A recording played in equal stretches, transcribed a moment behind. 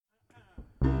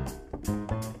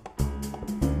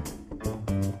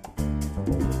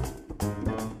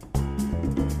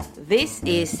This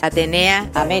is Atenea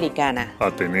Americana.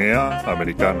 Atenea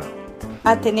Americana.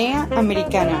 Atenea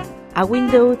Americana. A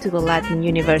window to the Latin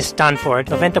universe. Stanford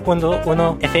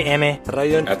 90.1 FM.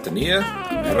 Radio Atenea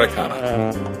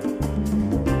Americana.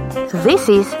 This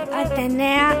is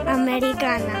Atenea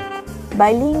Americana.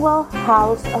 Bilingual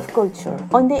house of culture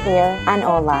on the air and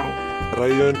online.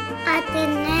 Radio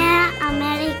Atenea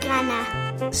Americana.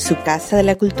 Su casa de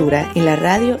la cultura en la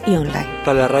radio y online.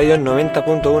 Para la radio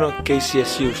 90.1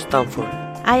 KCSU Stanford.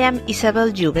 I am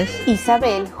Isabel Jubes.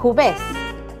 Isabel Jubes.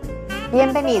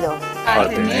 Bienvenidos.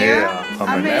 Atenea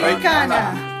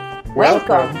Americana.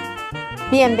 Welcome.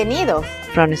 Bienvenidos.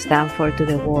 From Stanford to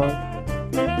the world.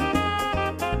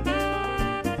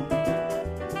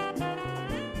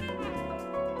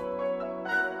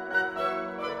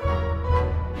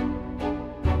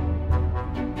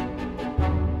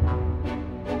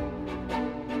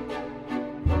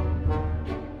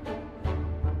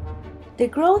 The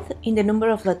growth in the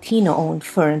number of Latino-owned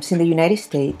firms in the United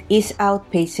States is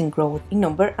outpacing growth in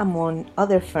number among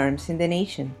other firms in the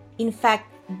nation. In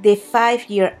fact, the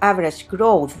 5-year average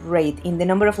growth rate in the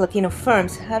number of Latino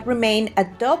firms has remained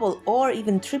at double or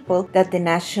even triple that the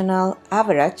national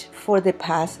average for the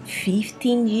past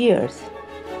 15 years.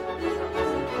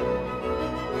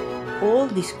 All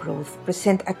this growth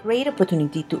presents a great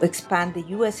opportunity to expand the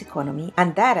U.S. economy,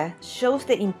 and data shows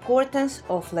the importance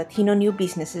of Latino new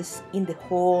businesses in the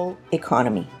whole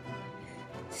economy.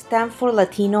 Stanford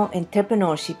Latino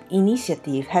Entrepreneurship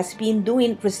Initiative has been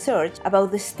doing research about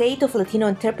the state of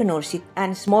Latino entrepreneurship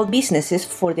and small businesses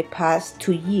for the past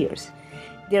 2 years.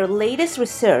 Their latest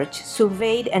research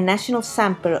surveyed a national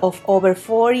sample of over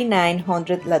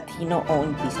 4,900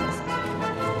 Latino-owned businesses.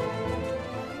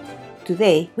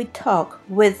 Today, we talk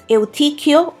with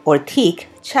Eutiquio or Tic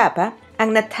Chapa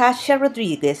and Natasha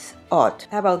Rodriguez Ott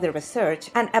about the research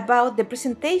and about the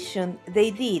presentation they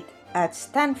did at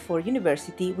Stanford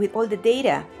University with all the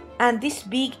data and this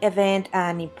big event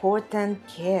and important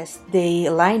guest they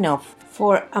line up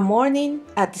for a morning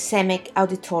at the CEMEC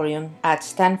Auditorium at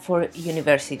Stanford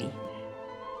University.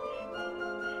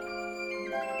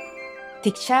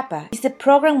 Tic Chapa is the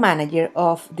program manager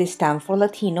of the Stanford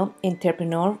Latino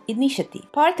Entrepreneur Initiative,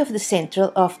 part of the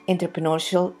Center of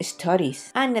Entrepreneurship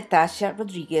Studies, and Natasha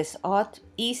Rodriguez Ott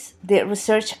is the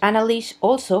research analyst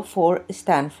also for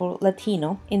Stanford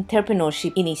Latino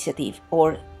Entrepreneurship Initiative,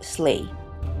 or SLAI.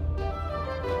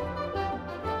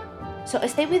 So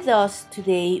stay with us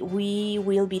today. We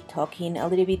will be talking a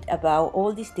little bit about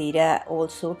all this data,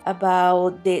 also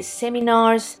about the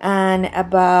seminars and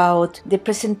about the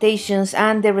presentations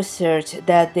and the research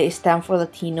that the Stanford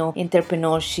Latino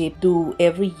Entrepreneurship do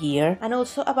every year, and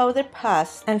also about their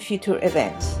past and future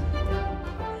events.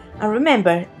 And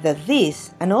remember that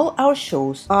this and all our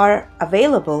shows are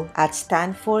available at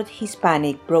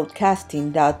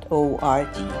stanfordhispanicbroadcasting.org.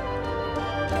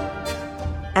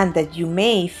 and that you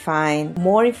may find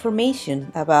more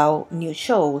information about new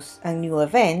shows and new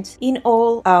events in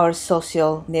all our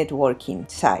social networking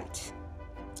sites.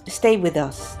 Stay with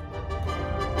us.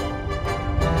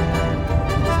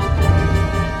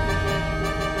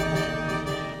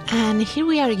 And here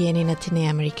we are again in Atenea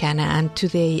Americana, and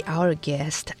today our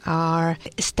guests are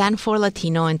Stanford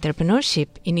Latino Entrepreneurship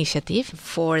Initiative.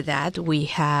 For that, we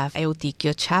have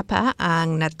Eutiquio Chapa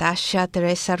and Natasha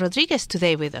Teresa Rodriguez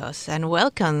today with us. And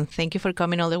welcome. Thank you for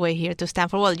coming all the way here to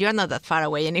Stanford. Well, you're not that far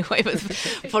away anyway, but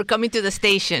for coming to the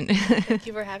station. Thank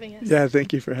you for having us. Yeah,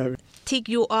 thank you for having me. Tic,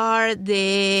 you are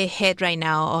the head right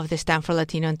now of the Stanford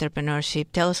Latino Entrepreneurship.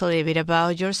 Tell us a little bit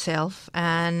about yourself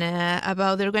and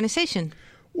about the organization.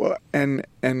 Well, and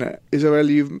Isabel,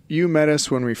 you met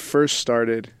us when we first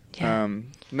started,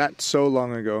 not so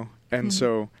long ago, and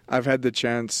so I've had the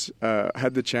chance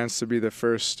to be the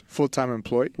first full-time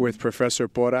employee with Professor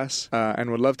Porras,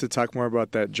 and would love to talk more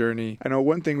about that journey. I know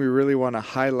one thing we really want to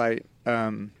highlight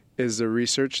is the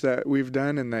research that we've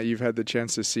done and that you've had the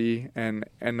chance to see, and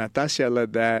Natasha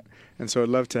led that, and so I'd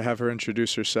love to have her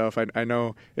introduce herself. I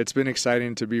know it's been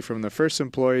exciting to be from the first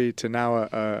employee to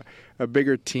now a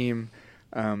bigger team.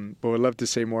 But we'd love to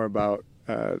say more about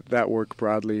that work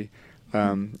broadly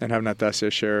and have Natasha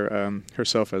share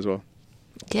herself as well.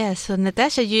 Yeah, so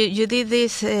Natasha, you did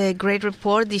this great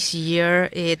report this year.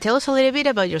 Tell us a little bit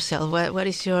about yourself. What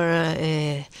is your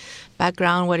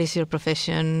background? What is your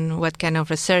profession? What kind of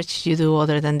research you do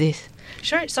other than this?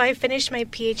 Sure. So I finished my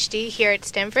PhD here at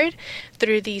Stanford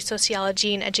through the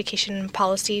Sociology and Education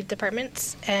Policy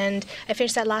departments, and I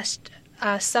finished that last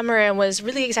summer and was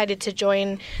really excited to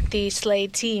join the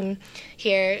SLAI team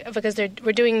here because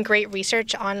we're doing great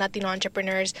research on Latino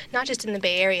entrepreneurs, not just in the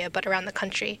Bay Area, but around the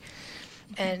country.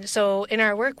 And so in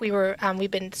our work, we've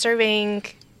been surveying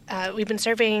we've been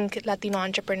surveying Latino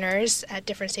entrepreneurs at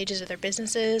different stages of their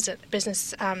businesses,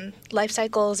 business life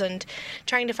cycles, and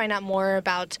trying to find out more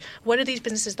about what do these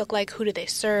businesses look like, who do they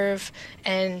serve,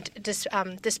 and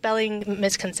dispelling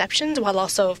misconceptions while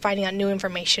also finding out new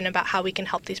information about how we can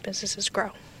help these businesses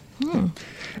grow.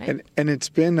 Right. And it's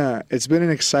been an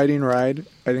exciting ride.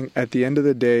 I think at the end of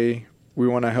the day, we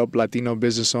want to help Latino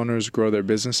business owners grow their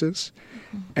businesses,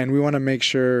 and we want to make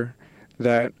sure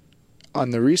that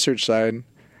on the research side,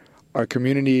 our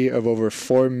community of over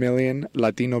 4 million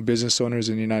Latino business owners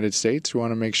in the United States, we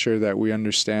want to make sure that we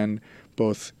understand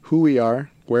both who we are,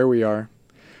 where we are,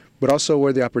 but also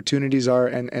where the opportunities are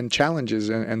and challenges.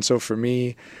 And so for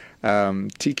me,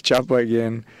 Tic Chapa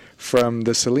again, from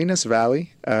the Salinas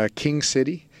Valley, King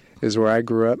City is where I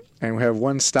grew up, and we have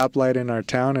one stoplight in our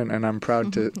town, and I'm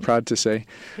proud to say.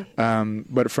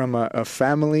 But from a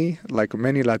family, like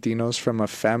many Latinos, from a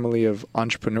family of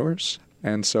entrepreneurs.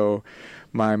 And so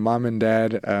my mom and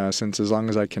dad, since as long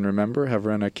as I can remember, have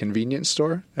run a convenience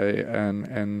store.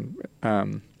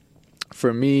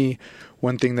 For me,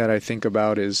 one thing that I think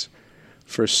about is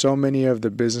for so many of the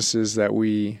businesses that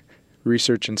we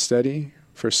research and study,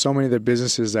 for so many of the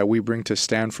businesses that we bring to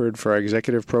Stanford for our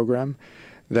executive program,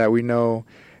 that we know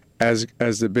as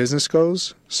the business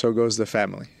goes, so goes the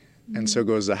family, and so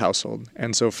goes the household.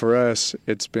 And so for us,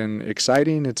 it's been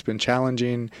exciting, it's been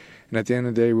challenging, and at the end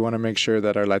of the day, we want to make sure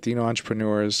that our Latino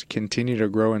entrepreneurs continue to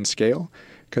grow and scale,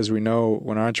 because we know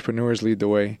when our entrepreneurs lead the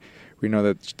way, we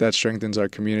know that strengthens our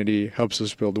community, helps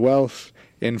us build wealth,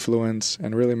 influence,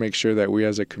 and really make sure that we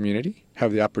as a community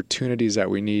have the opportunities that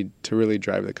we need to really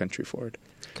drive the country forward.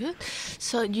 Good.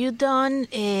 So you've done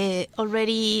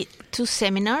already 2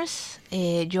 seminars.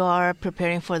 You are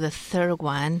preparing for the third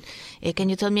one. Can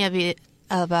you tell me a bit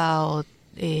about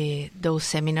those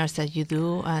seminars that you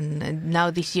do? And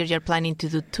now this year you're planning to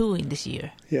do 2 in this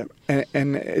year. Yeah,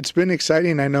 and it's been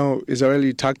exciting. I know, Isabel,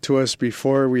 you talked to us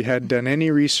before we had done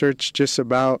any research just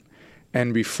about,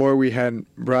 and before we had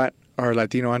brought our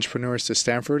Latino entrepreneurs to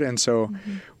Stanford. And so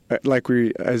like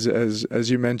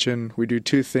as you mentioned, we do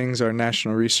 2 things: our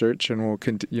national research, and we'll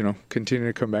continue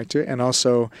to come back to it, and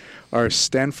also our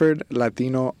Stanford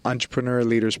Latino Entrepreneur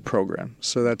Leaders Program.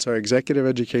 So that's our executive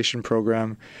education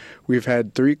program. We've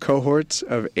had 3 cohorts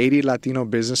of 80 Latino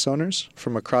business owners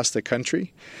from across the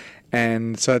country.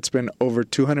 And so it's been over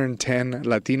 210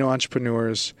 Latino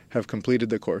entrepreneurs have completed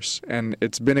the course. And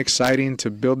it's been exciting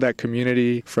to build that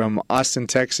community from Austin,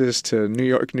 Texas to New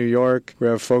York, New York. We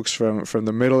have folks from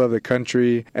the middle of the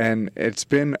country. And it's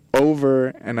been over,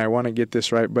 and I want to get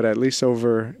this right, but at least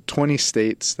over 20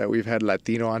 states that we've had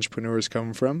Latino entrepreneurs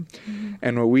come from.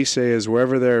 And what we say is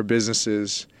wherever there are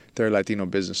businesses, they're Latino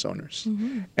business owners.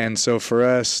 And so for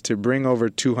us to bring over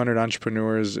 200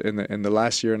 entrepreneurs in the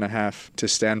last year and a half to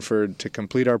Stanford to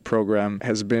complete our program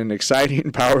has been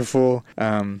exciting, powerful.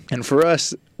 And for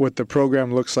us, what the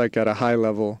program looks like at a high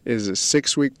level is a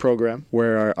 6-week program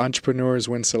where our entrepreneurs,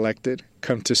 when selected,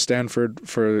 come to Stanford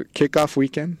for kickoff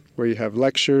weekend, where you have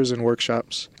lectures and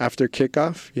workshops. After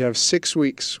kickoff, you have 6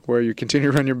 weeks where you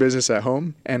continue to run your business at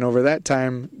home. And over that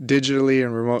time, digitally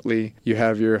and remotely, you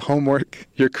have your homework,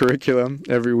 your curriculum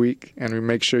every week, and we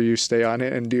make sure you stay on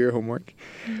it and do your homework.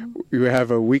 We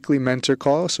have a weekly mentor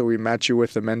call, so we match you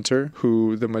with a mentor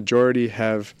who the majority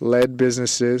have led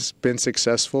businesses, been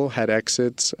successful, had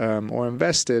exits, or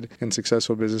invested in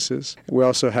successful businesses. We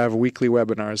also have weekly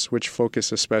webinars, which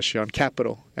focus especially on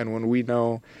capital. And when we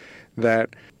know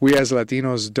that we as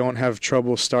Latinos don't have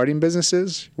trouble starting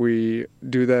businesses, we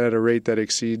do that at a rate that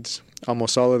exceeds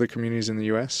almost all other communities in the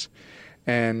U.S.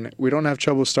 And we don't have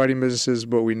trouble starting businesses,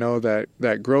 but we know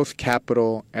that growth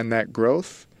capital and that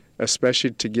growth,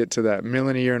 especially to get to that $1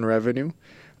 million a year in revenue,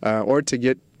 or to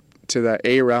get to that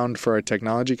A round for our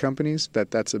technology companies,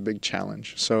 that's a big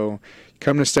challenge. So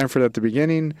come to Stanford at the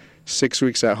beginning, 6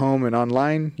 weeks at home and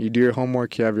online. You do your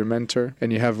homework, you have your mentor,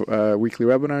 and you have weekly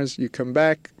webinars. You come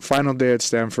back, final day at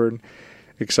Stanford,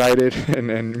 excited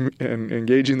and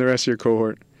engaging the rest of your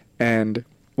cohort. And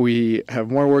we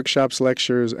have more workshops,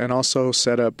 lectures, and also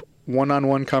set up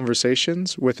one-on-one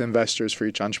conversations with investors for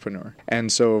each entrepreneur.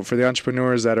 And so for the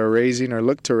entrepreneurs that are raising or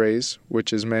look to raise,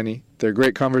 which is many, they're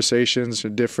great conversations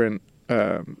with different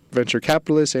venture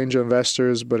capitalists, angel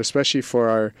investors, but especially for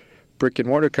our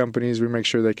brick-and-mortar companies, we make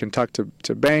sure they can talk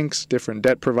to banks, different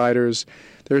debt providers.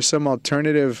 There's some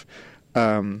alternative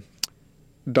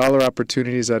dollar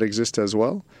opportunities that exist as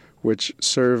well, which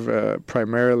serve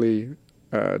primarily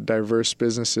diverse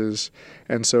businesses.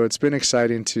 And so it's been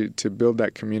exciting to build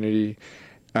that community.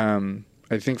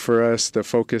 I think for us, the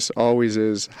focus always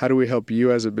is how do we help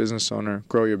you as a business owner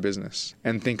grow your business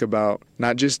and think about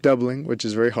not just doubling, which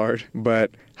is very hard,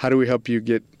 but how do we help you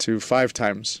get to 5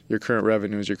 times your current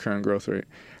revenues, your current growth rate?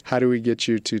 How do we get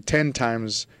you to 10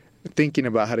 times, thinking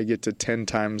about how to get to 10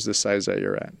 times the size that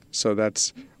you're at? So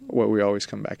that's what we always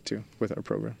come back to with our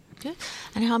program. Okay.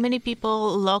 And how many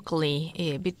people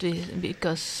locally,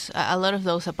 because a lot of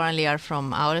those apparently are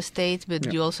from out of state,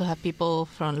 but you also have people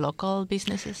from local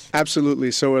businesses?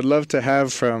 Absolutely. So I'd love to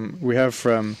have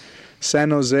from San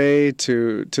Jose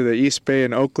to the East Bay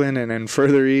in Oakland, and then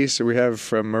further east, we have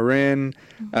from Marin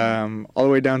all the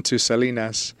way down to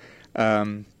Salinas.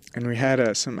 And we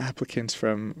had some applicants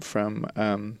from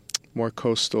more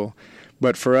coastal.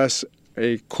 But for us,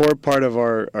 a core part of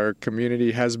our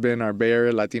community has been our Bay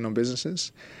Area Latino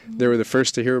businesses. They were the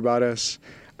first to hear about us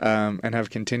and have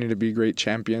continued to be great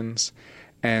champions.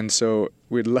 And so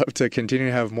we'd love to continue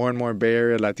to have more and more Bay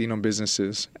Area Latino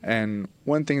businesses. And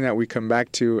one thing that we come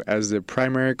back to as the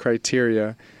primary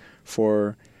criteria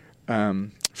for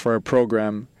our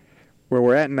program, where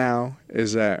we're at now,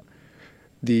 is that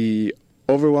the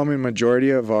overwhelming majority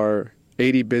of our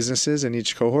 80 businesses in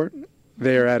each cohort,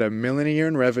 they are at $1 million a year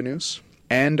in revenues,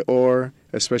 and or,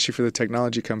 especially for the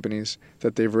technology companies,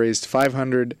 that they've raised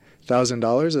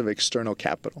 $500,000 of external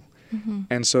capital.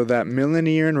 And so that $1 million a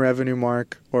year in revenue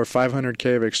mark, or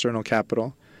 $500K of external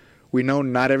capital, we know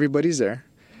not everybody's there,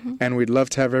 and we'd love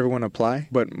to have everyone apply,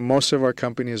 but most of our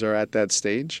companies are at that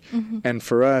stage. And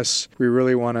for us, we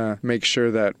really want to make sure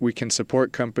that we can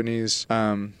support companies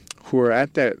who are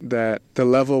at the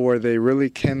level where they really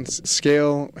can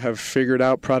scale, have figured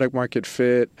out product market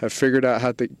fit, have figured out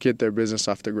how to get their business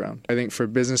off the ground. I think for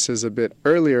businesses a bit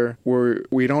earlier, where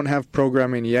we don't have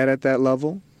programming yet at that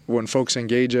level, when folks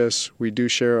engage us, we do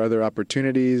share other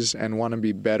opportunities and want to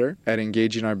be better at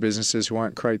engaging our businesses who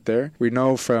aren't quite there. We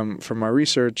know from our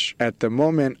research, at the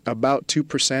moment, about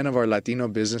 2% of our Latino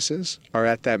businesses are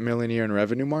at that $1 million a year in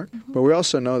revenue mark. But we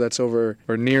also know that's over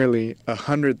or nearly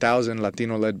 100,000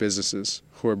 Latino-led businesses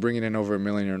who are bringing in over $1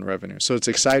 million in revenue. So it's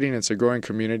exciting. It's a growing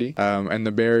community. And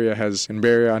the Bay Area Bay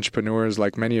Area entrepreneurs,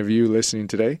 like many of you listening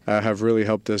today, have really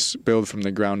helped us build from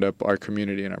the ground up our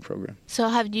community and our program. So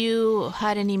have you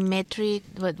had any metric?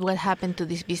 What happened to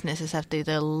these businesses after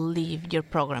they leave your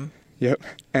program? Yep.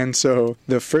 And so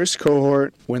the first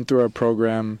cohort went through our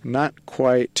program not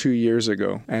quite 2 years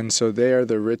ago. And so they are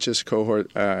the richest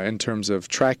cohort in terms of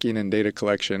tracking and data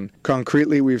collection.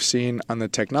 Concretely, we've seen on the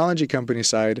technology company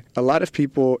side, a lot of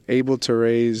people able to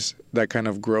raise that kind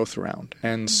of growth round.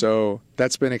 And so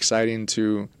that's been exciting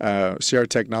to see our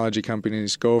technology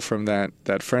companies go from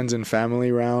that friends and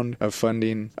family round of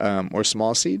funding or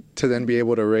small seed to then be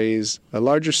able to raise a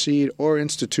larger seed or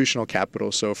institutional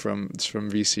capital, so from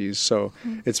VCs. So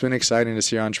it's been exciting to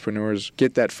see entrepreneurs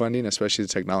get that funding, especially the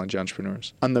technology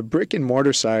entrepreneurs. On the brick and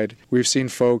mortar side, we've seen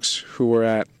folks who were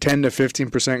at 10 to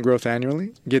 15% growth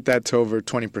annually get that to over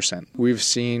 20%. We've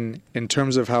seen, in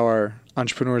terms of how our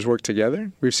entrepreneurs work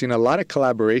together, we've seen a lot of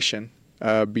collaboration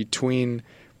between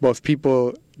both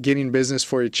people getting business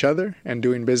for each other and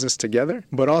doing business together,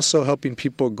 but also helping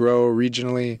people grow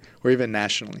regionally or even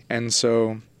nationally. And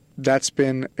so that's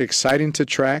been exciting to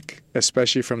track,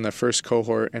 especially from the first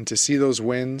cohort, and to see those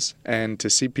wins and to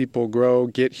see people grow,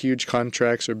 get huge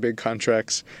contracts or big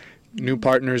contracts, new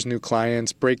partners, new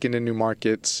clients, break into new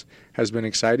markets has been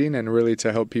exciting, and really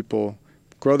to help people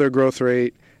grow their growth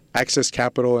rate, access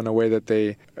capital in a way that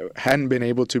they hadn't been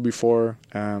able to before.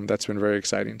 That's been very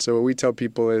exciting. So what we tell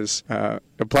people is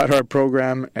apply to our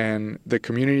program, and the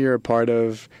community you're a part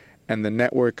of and the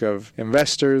network of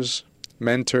investors,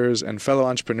 mentors, and fellow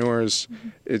entrepreneurs,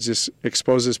 it just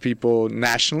exposes people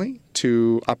nationally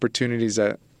to opportunities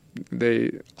that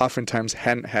they oftentimes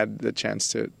hadn't had the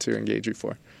chance to engage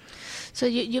before. So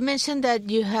you mentioned that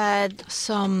you had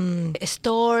some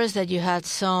stores, that you had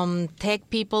some tech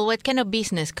people. What kind of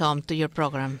business come to your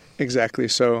program? Exactly.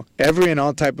 So every and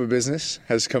all type of business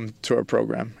has come to our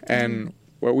program. And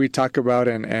what we talk about,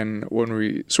 and when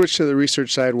we switch to the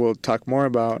research side, we'll talk more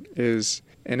about, is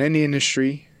in any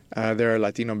industry, there are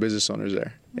Latino business owners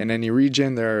there. In any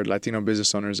region, there are Latino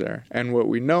business owners there. And what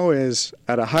we know is,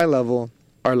 at a high level,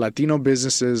 our Latino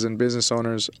businesses and business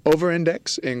owners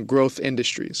over-index in growth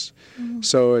industries.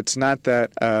 So it's not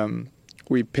that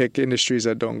we pick industries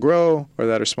that don't grow or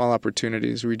that are small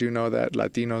opportunities. We do know that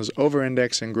Latinos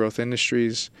over-index in growth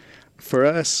industries. For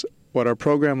us, what our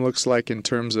program looks like in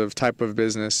terms of type of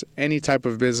business, any type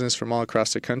of business from all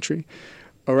across the country,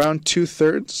 around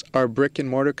 2/3 are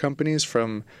brick-and-mortar companies,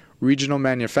 from regional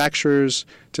manufacturers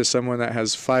to someone that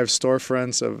has 5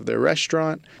 storefronts of their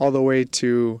restaurant, all the way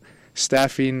to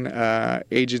staffing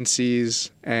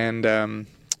agencies and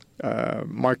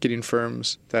marketing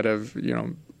firms that have,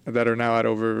 that are now at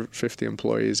over 50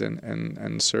 employees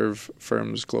and serve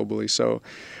firms globally. So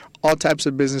all types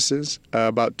of businesses.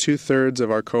 About 2/3 of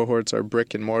our cohorts are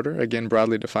brick and mortar, again,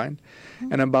 broadly defined.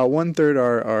 And about 1/3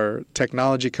 are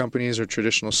technology companies or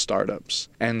traditional startups.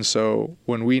 And so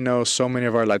when we know so many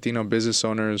of our Latino business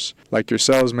owners, like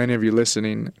yourselves, many of you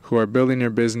listening, who are building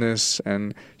your business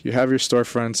and you have your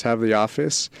storefronts, have the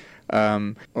office,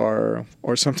 or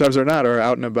sometimes they're not, or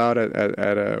out and about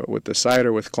with the site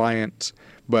or with clients.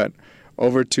 But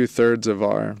over 2/3 of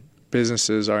our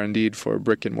businesses are indeed for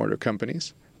brick and mortar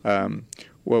companies.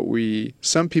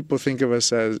 Some people think of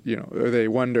us as, or they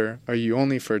wonder, are you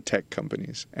only for tech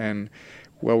companies? And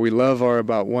what we love are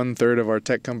about 1/3 of our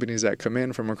tech companies that come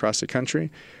in from across the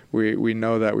country. We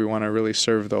know that we want to really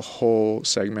serve the whole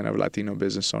segment of Latino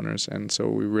business owners, and so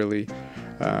we really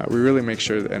make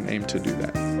sure and aim to do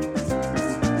that.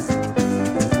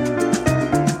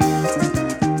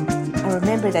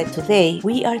 Remember that today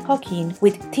we are talking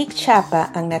with Tic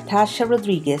Chapa and Natasha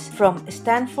Rodriguez from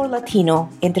Stanford Latino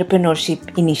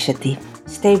Entrepreneurship Initiative.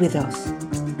 Stay with us.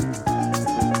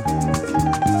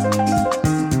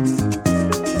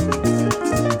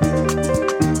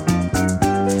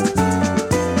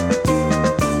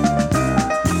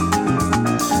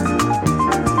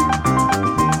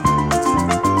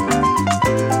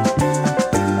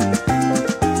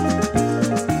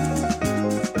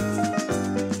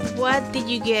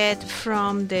 You get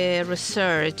from the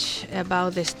research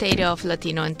about the state of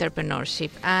Latino entrepreneurship,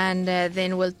 and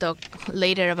then we'll talk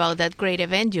later about that great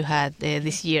event you had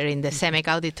this year in the CEMEC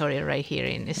auditorium right here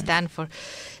in Stanford.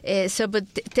 But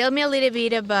tell me a little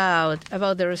bit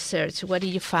about the research. What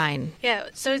did you find? Yeah,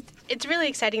 so it's really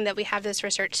exciting that we have this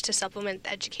research to supplement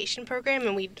the education program,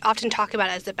 and we often talk about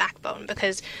it as the backbone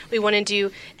because we want to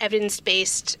do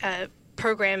evidence-based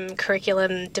program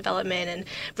curriculum development and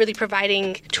really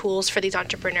providing tools for these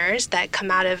entrepreneurs that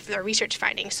come out of our research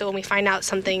findings. So when we find out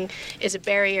something is a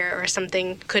barrier or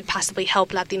something could possibly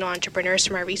help Latino entrepreneurs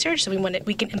from our research, so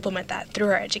we can implement that through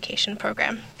our education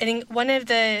program. I think one of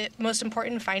the most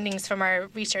important findings from our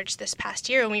research this past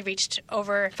year, when we reached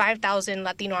over 5,000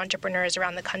 Latino entrepreneurs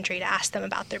around the country to ask them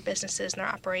about their businesses and their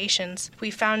operations, we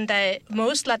found that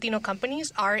most Latino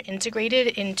companies are integrated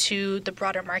into the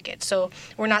broader market. So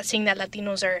we're not seeing that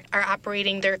Latinos are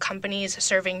operating their companies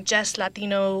serving just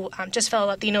fellow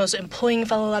Latinos, employing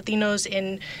fellow Latinos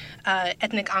in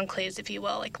ethnic enclaves, if you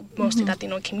will, like mostly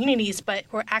Latino communities, but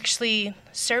we're actually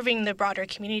serving the broader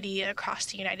community across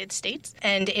the United States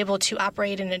and able to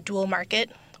operate in a dual market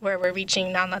where we're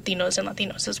reaching non-Latinos and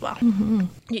Latinos as well. Mm-hmm.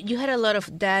 You had a lot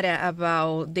of data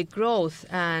about the growth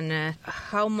and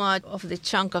how much of the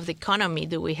chunk of the economy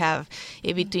do we have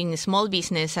between small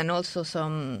business and also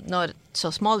some not so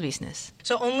small business.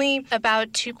 So only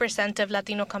about 2% of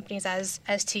Latino companies,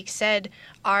 as Teek said,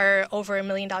 are over $1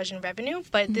 million in revenue.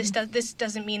 But this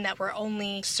doesn't mean that we're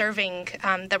only serving,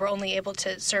 that we're only able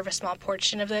to serve a small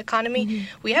portion of the economy.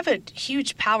 We have a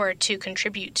huge power to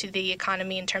contribute to the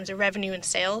economy in terms of revenue and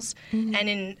sales and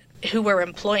in who we're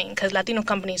employing, because Latino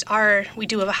companies we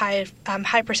do have a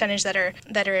high percentage that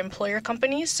are employer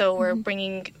companies, so we're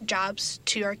bringing jobs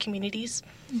to our communities.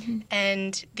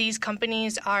 And these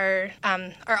companies are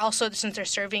also, since they're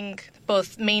serving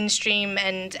both mainstream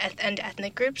and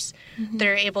ethnic groups,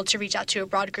 they're able to reach out to a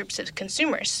broad groups of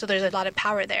consumers. So there's a lot of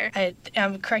power there.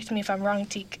 Correct me if I'm wrong,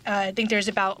 Teek. I think there's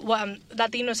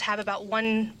Latinos have about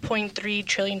 $1.3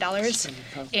 trillion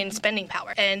in spending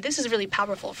power. And this is really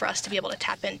powerful for us to be able to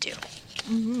tap into.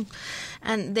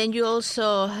 And then you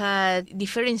also had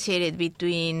differentiated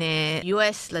between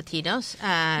U.S. Latinos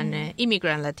and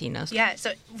immigrant Latinos. Yeah,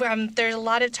 so there's a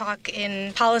lot of talk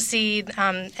in policy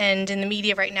and in the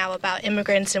media right now about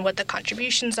immigrants and what the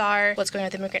contributions are, what's going on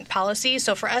with immigrant policy.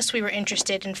 So for us, we were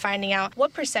interested in finding out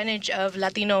what percentage of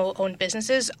Latino-owned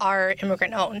businesses are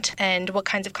immigrant-owned and what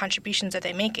kinds of contributions are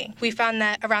they making. We found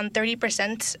that around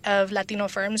 30% of Latino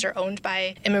firms are owned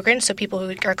by immigrants, so people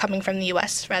who are coming from the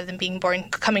U.S. rather than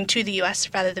coming to the U.S.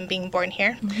 rather than being born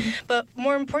here. But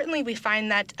more importantly, we find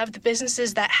that of the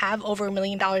businesses that have over $1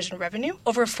 million in revenue,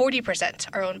 over 40%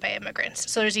 are owned by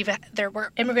immigrants. So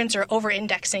immigrants are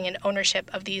over-indexing in ownership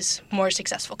of these more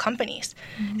successful companies.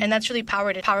 And that's really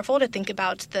powerful to think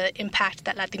about the impact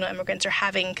that Latino immigrants are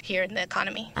having here in the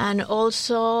economy. And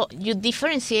also, you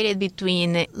differentiated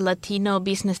between Latino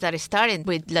business that started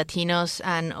with Latinos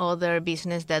and other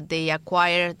business that they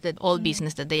acquire,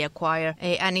 business that they acquire.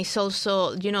 And it's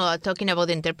also, talking talking about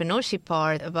the entrepreneurship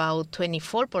part, about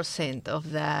 24%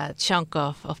 of that chunk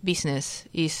of business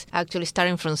is actually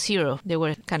starting from zero. They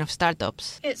were kind of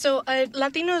startups. Yeah, so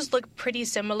Latinos look pretty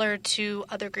similar to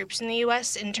other groups in the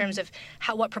U.S. in terms of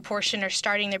what proportion are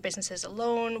starting their businesses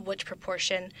alone, which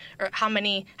proportion, or how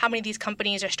many of these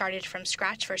companies are started from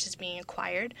scratch versus being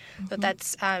acquired. But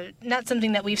that's not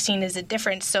something that we've seen as a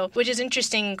difference. So, which is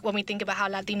interesting when we think about how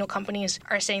Latino companies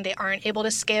are saying they aren't able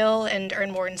to scale and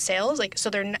earn more in sales. Like, so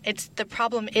the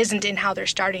problem isn't in how they're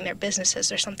starting their businesses.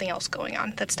 There's something else going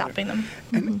on that's stopping them.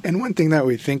 And one thing that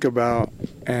we think about,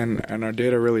 and our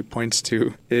data really points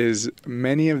to, is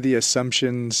many of the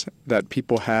assumptions that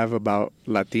people have about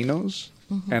Latinos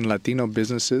and Latino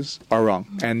businesses are wrong.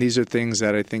 And these are things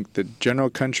that I think the general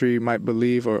country might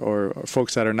believe, or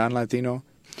folks that are non-Latino.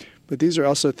 But these are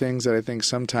also things that I think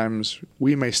sometimes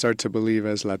we may start to believe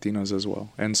as Latinos as well.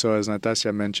 And so, as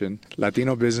Natasha mentioned,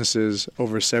 Latino businesses,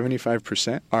 over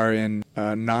 75%, are in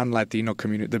a non-Latino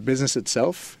community. The business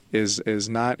itself is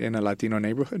not in a Latino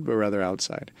neighborhood, but rather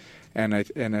outside. And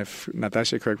if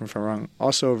Natasha, correct me if I'm wrong,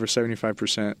 also over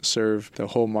 75% serve the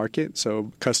whole market,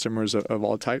 so customers of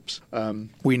all types.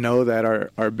 We know that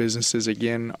our businesses,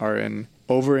 again, are in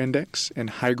over-index in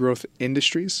high-growth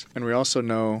industries. And we also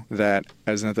know that,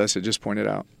 as Natasha just pointed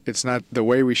out, it's not the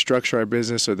way we structure our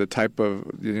business or the type of,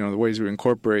 the ways we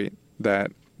incorporate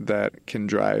that can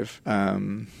drive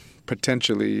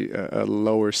potentially a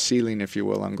lower ceiling, if you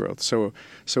will, on growth. So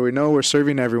we know we're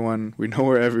serving everyone. We know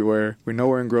we're everywhere. We know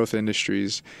we're in growth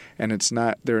industries. And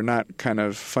there are not kind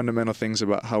of fundamental things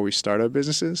about how we start our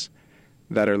businesses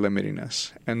that are limiting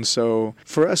us. And so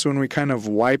for us, when we kind of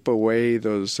wipe away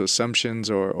those assumptions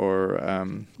or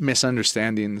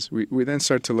misunderstandings, we then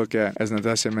start to look at, as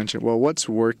Natasha mentioned, well, what's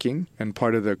working? And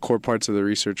part of the core parts of the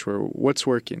research were what's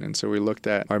working. And so we looked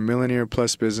at our millionaire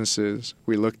plus businesses.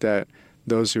 We looked at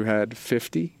those who had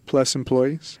 50 plus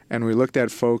employees. And we looked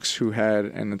at folks who had,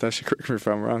 and Natasha, correct me if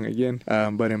I'm wrong again,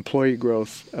 but employee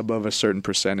growth above a certain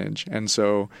percentage. And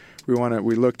so we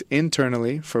looked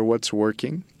internally for what's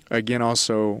working. Again,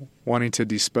 also wanting to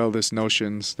dispel this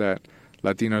notions that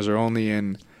Latinos are only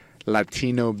in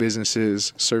Latino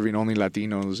businesses, serving only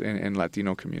Latinos in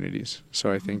Latino communities.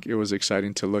 So I think it was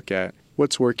exciting to look at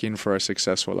what's working for our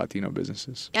successful Latino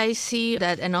businesses. I see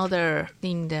that another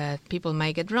thing that people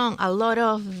might get wrong, a lot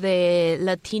of the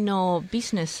Latino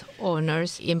business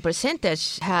owners in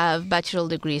percentage have bachelor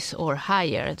degrees or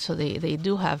higher. So they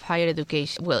do have higher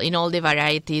education, well, in all the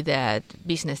variety that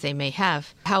business they may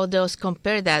have. How does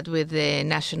compare that with the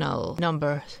national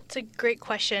numbers? It's a great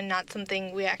question, not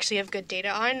something we actually have good data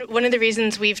on. One of the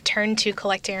reasons we've turned to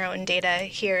collecting our own data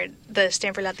here at the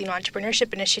Stanford Latino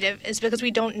Entrepreneurship Initiative is because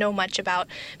we don't know much about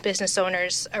business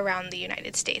owners around the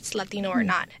United States, Latino or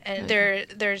not. And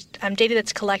there's data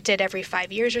that's collected every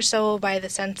 5 years or so by the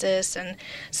census and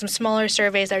some smaller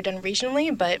surveys that are done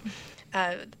regionally, but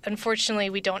unfortunately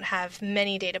we don't have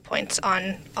many data points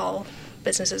on all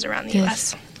businesses around the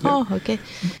U.S. Oh, okay.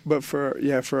 But for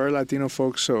our Latino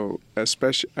folks, so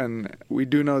especially, and we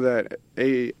do know that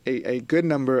a good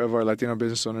number of our Latino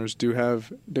business owners do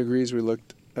have degrees. We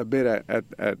looked a bit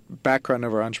at background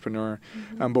of our entrepreneur,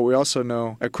 but we also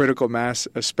know a critical mass,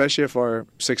 especially if our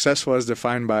successful as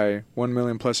defined by 1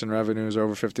 million plus in revenues or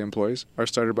over 50 employees, are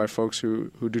started by folks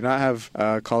who do not have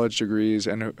college degrees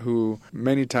and who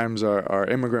many times are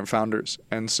immigrant founders.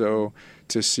 And so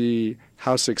to see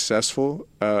how successful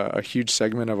a huge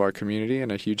segment of our community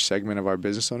and a huge segment of our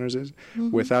business owners is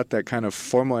without that kind of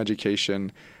formal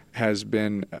education has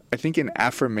been, I think, an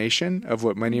affirmation of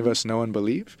what many of us know and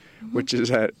believe, which is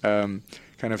that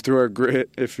kind of through our grit,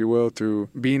 if you will, through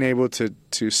being able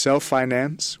to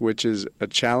self-finance, which is a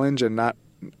challenge and not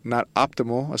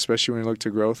optimal, especially when you look to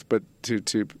growth, but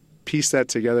to piece that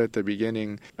together at the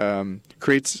beginning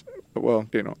creates, well,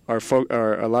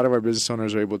 a lot of our business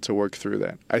owners are able to work through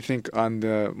that. I think on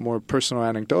the more personal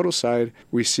anecdotal side,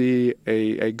 we see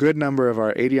a good number of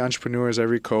our 80 entrepreneurs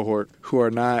every cohort who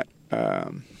are not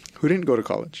who didn't go to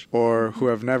college or who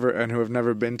have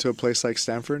never been to a place like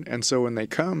Stanford. And so when they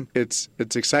come, it's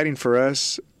exciting for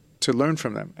us to learn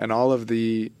from them and all of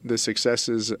the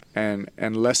successes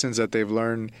and lessons that they've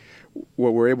learned.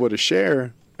 What we're able to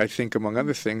share, I think, among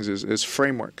other things, is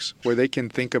frameworks where they can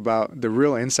think about the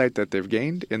real insight that they've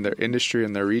gained in their industry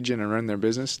and their region and run their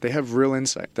business. They have real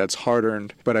insight that's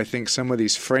hard-earned. But I think some of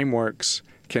these frameworks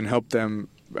can help them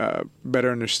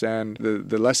better understand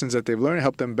the lessons that they've learned,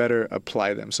 help them better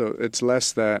apply them. So it's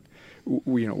less that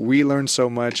we learn so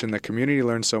much and the community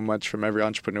learns so much from every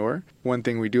entrepreneur. One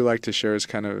thing we do like to share is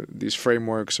kind of these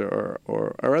frameworks or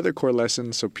other core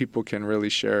lessons so people can really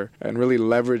share and really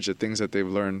leverage the things that they've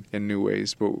learned in new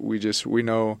ways. But we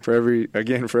know for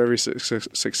every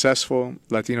successful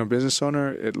Latino business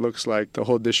owner, it looks like the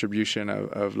whole distribution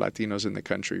of Latinos in the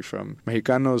country, from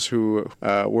Mexicanos who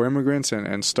were immigrants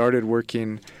and started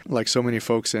working like so many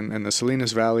folks in the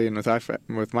Salinas Valley and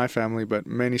with my family, but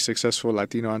many successful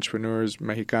Latino entrepreneurs,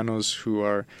 Mexicanos who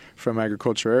are from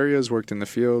agriculture areas, worked in the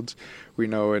fields. We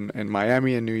know in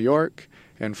Miami and New York,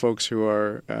 and folks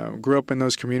who grew up in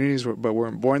those communities but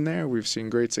weren't born there. We've seen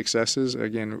great successes.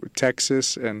 Again,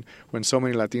 Texas, and when so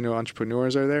many Latino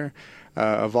entrepreneurs are there,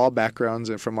 of all backgrounds,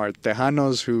 and from our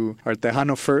Tejanos who are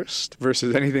Tejano first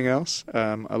versus anything else.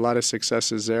 A lot of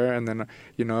successes there. And then,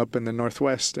 up in the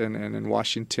Northwest and in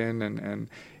Washington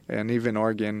and even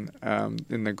Oregon,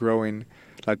 in the growing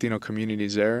Latino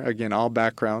communities there. Again, all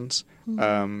backgrounds,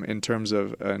 in terms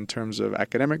of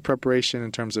academic preparation,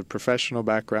 in terms of professional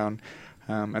background.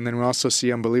 And then we also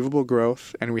see unbelievable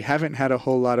growth. And we haven't had a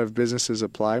whole lot of businesses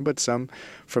apply, but some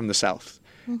from the South.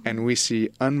 And we see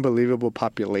unbelievable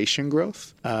population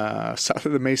growth south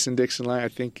of the Mason-Dixon line. I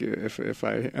think if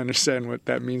I understand what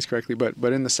that means correctly,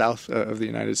 but in the south of the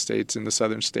United States, in the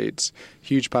southern states,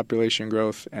 huge population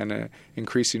growth and an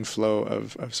increasing flow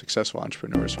of successful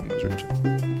entrepreneurs from those regions.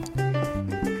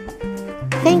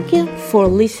 Thank you for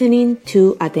listening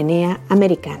to Atenea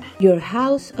Americana, your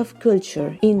house of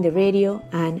culture in the radio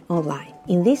and online.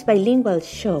 In this bilingual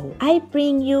show, I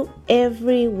bring you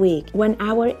every week 1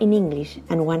 hour in English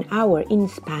and 1 hour in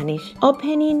Spanish,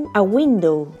 opening a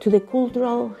window to the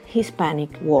cultural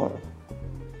Hispanic world.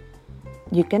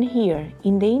 You can hear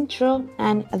in the intro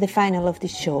and at the final of the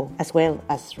show, as well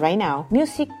as right now,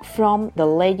 music from the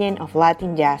legend of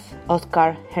Latin jazz,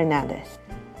 Oscar Hernandez.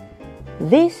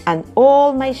 This and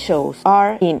all my shows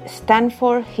are in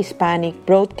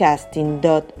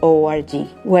StanfordHispanicBroadcasting.org,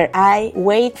 where I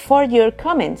wait for your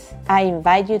comments. I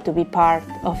invite you to be part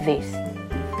of this.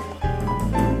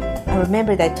 And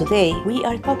remember that today we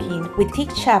are talking with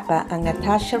Tig Chapa and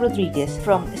Natasha Rodriguez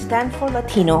from Stanford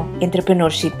Latino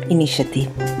Entrepreneurship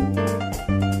Initiative.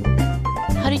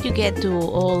 How did you get to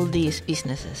all these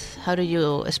businesses? How do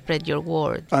you spread your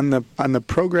word? On the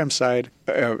program side,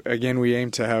 again, we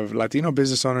aim to have Latino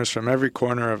business owners from every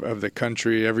corner of the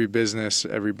country, every business,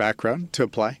 every background to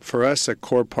apply. For us, a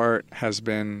core part has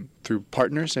been through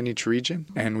partners in each region,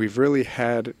 and we've really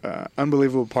had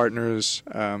unbelievable partners.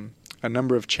 A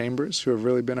number of chambers who have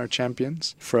really been our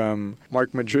champions, from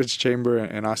Mark Madrid's chamber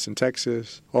in Austin,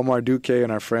 Texas, Omar Duque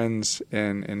and our friends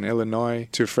in Illinois,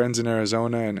 to friends in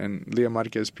Arizona and Leah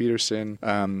Marquez Peterson,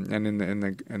 and in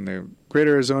the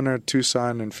Greater Arizona,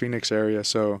 Tucson, and Phoenix area.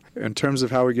 So in terms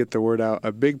of how we get the word out,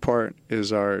 a big part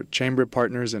is our chamber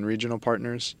partners and regional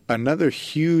partners. Another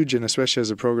huge, and especially as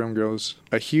the program grows,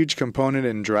 a huge component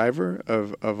and driver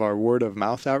of our word of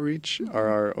mouth outreach are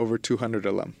our over 200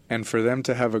 alum. And for them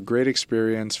to have a great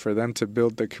experience, for them to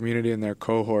build the community in their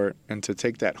cohort and to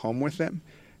take that home with them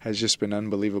has just been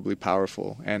unbelievably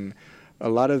powerful. And a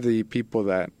lot of the people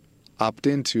that opt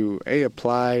in to A,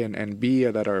 apply, and B,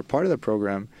 that are a part of the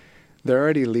program, they're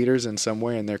already leaders in some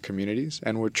way in their communities,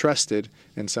 and we're trusted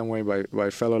in some way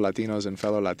by fellow Latinos and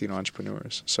fellow Latino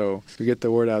entrepreneurs. So we get the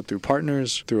word out through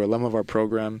partners, through alum of our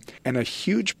program, and a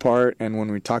huge part, and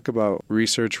when we talk about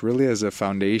research really as a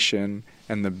foundation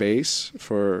and the base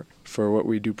for what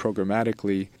we do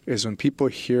programmatically, is when people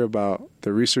hear about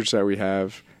the research that we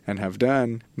have and have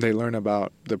done, they learn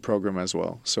about the program as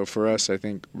well. So for us, I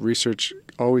think research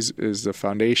always is the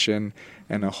foundation,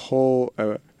 and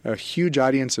a huge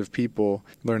audience of people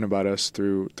learn about us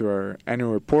through our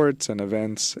annual reports and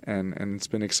events, and it's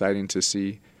been exciting to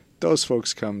see those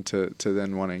folks come to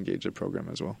then want to engage the program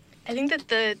as well. I think that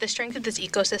the strength of this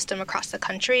ecosystem across the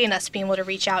country and us being able to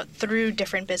reach out through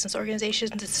different business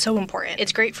organizations is so important.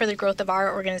 It's great for the growth of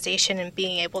our organization and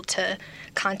being able to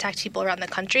contact people around the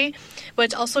country, but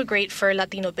it's also great for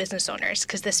Latino business owners,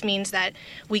 because this means that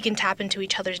we can tap into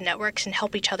each other's networks and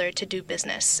help each other to do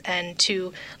business and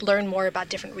to learn more about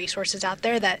different resources out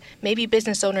there that maybe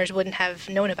business owners wouldn't have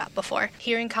known about before.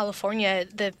 Here in California,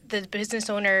 the business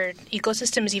owner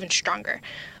ecosystem is even stronger.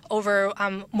 Over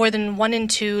more than 1 in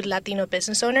 2 Latino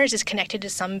business owners is connected to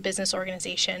some business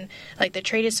organization, like the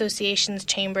trade associations,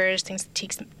 chambers, things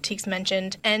Teeks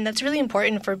mentioned. And that's really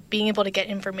important for being able to get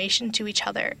information to each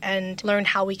other and learn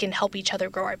how we can help each other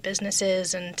grow our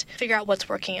businesses and figure out what's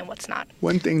working and what's not.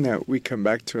 One thing that we come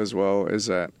back to as well is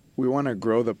that we want to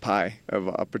grow the pie,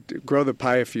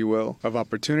 if you will, of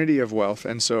opportunity, of wealth.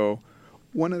 And so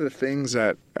One of the things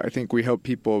that I think we help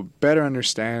people better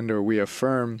understand, or we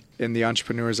affirm in the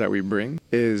entrepreneurs that we bring,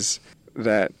 is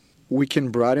that we can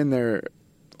broaden their,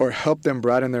 or help them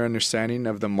broaden their understanding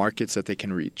of the markets that they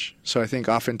can reach. So I think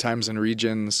oftentimes in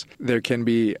regions, there can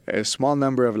be a small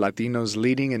number of Latinos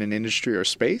leading in an industry or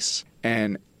space,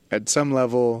 and at some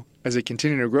level, as they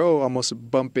continue to grow,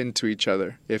 almost bump into each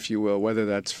other, if you will, whether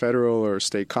that's federal or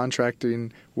state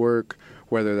contracting work,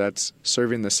 whether that's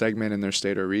serving the segment in their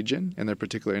state or region in their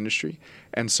particular industry.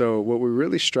 And so what we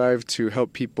really strive to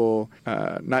help people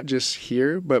not just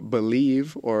hear, but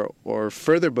believe or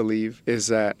further believe is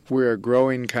that we're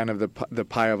growing kind of the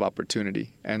pie of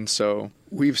opportunity. And so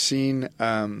we've seen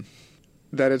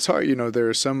that it's hard. There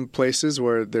are some places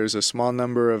where there's a small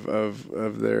number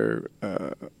of their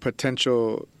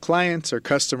potential clients or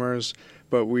customers,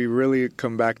 but we really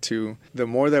come back to the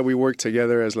more that we work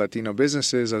together as Latino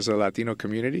businesses, as a Latino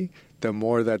community, the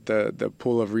more that the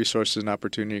pool of resources and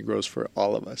opportunity grows for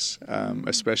all of us,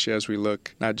 especially as we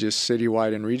look not just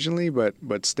citywide and regionally,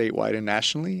 but statewide and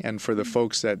nationally. And for the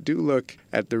folks that do look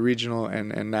at the regional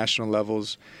and national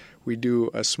levels, we do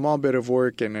a small bit of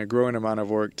work and a growing amount of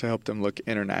work to help them look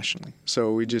internationally.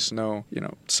 So we just know,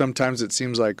 sometimes it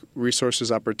seems like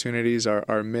resources, opportunities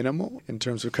are minimal in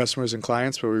terms of customers and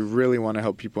clients, but we really want to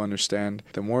help people understand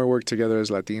the more we work together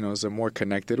as Latinos, the more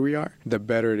connected we are, the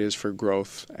better it is for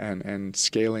growth and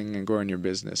scaling and growing your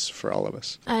business for all of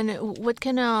us. And what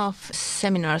kind of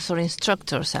seminars or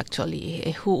instructors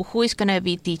actually, who is going to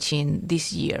be teaching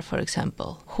this year, for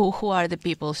example? Who are the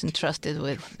people entrusted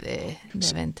with the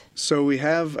event? So we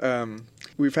have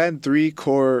we've had 3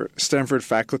 core Stanford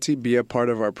faculty be a part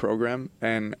of our program,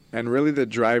 and really the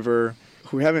driver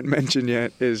who we haven't mentioned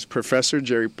yet is Professor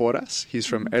Jerry Porras. He's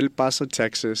from El Paso,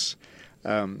 Texas,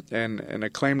 and an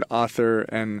acclaimed author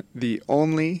and the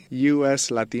only U.S.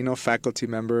 Latino faculty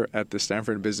member at the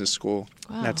Stanford Business School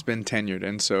that's been tenured.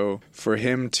 And so for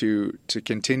him to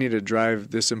continue to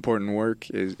drive this important work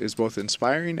is both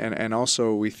inspiring and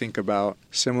also we think about,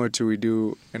 similar to we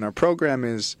do in our program,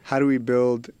 is how do we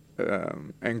build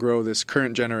and grow this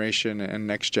current generation and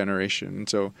next generation. And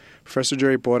so Professor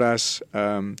Jerry Porras,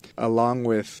 along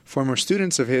with former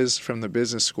students of his from the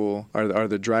business school, are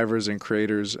the drivers and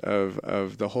creators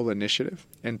of the whole initiative.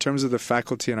 In terms of the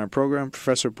faculty in our program,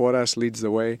 Professor Porras leads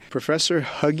the way. Professor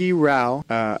Huggy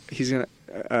Rao, he's going to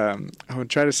I'm going to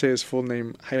try to say his full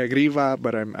name, Hayagriva,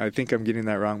 but I think I'm getting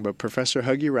that wrong. But Professor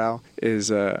Huggy Rao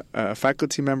is a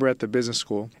faculty member at the business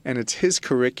school, and it's his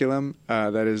curriculum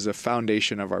that is the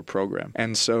foundation of our program.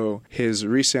 And so his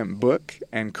recent book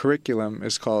and curriculum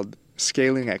is called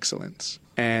Scaling Excellence.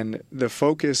 And the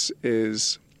focus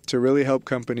is to really help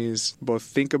companies both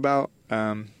think about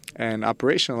and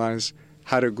operationalize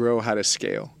how to grow, how to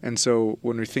scale. And so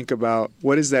when we think about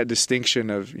what is that distinction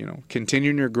of,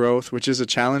 continuing your growth, which is a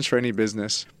challenge for any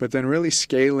business, but then really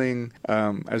scaling,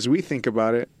 as we think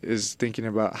about it, is thinking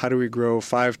about how do we grow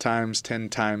 5 times, 10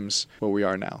 times what we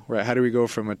are now, right? How do we go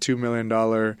from a $2 million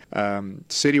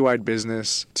citywide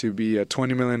business to be a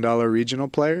 $20 million regional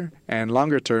player, and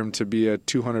longer term to be a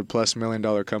 $200+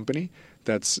 million company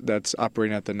that's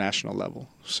operating at the national level.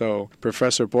 So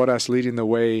Professor Porras leading the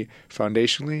way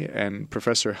foundationally, and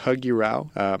Professor Huggy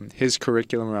Rao, his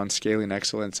curriculum around scaling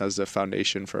excellence as the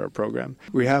foundation for our program.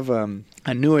 We have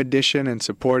a new addition and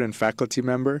support and faculty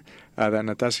member that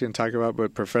Natasha can talk about,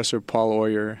 but Professor Paul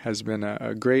Oyer has been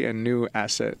a great and new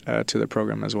asset to the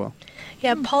program as well.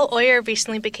 Yeah, Paul Oyer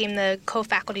recently became the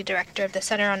co-faculty director of the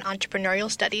Center on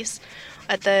Entrepreneurial Studies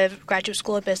at the Graduate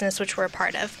School of Business, which we're a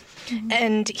part of. Mm-hmm.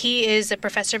 And he is a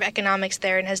professor of economics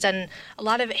there and has done a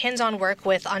lot of hands-on work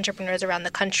with entrepreneurs around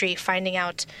the country, finding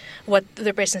out what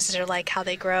their businesses are like, how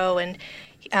they grow. And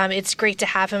it's great to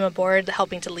have him aboard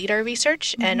helping to lead our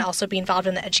research and also be involved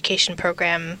in the education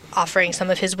program, offering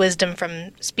some of his wisdom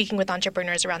from speaking with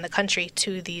entrepreneurs around the country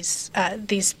to these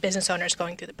business owners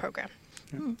going through the program.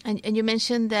 And you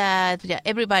mentioned that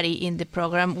everybody in the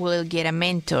program will get a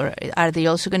mentor. Are they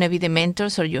also going to be the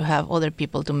mentors, or you have other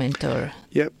people to mentor?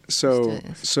 Yep. So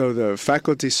the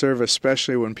faculty serve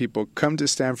especially when people come to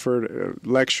Stanford,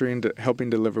 lecturing, helping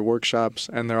deliver workshops,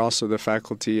 and they're also the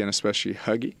faculty, and especially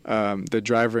Huggy, the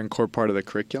driver and core part of the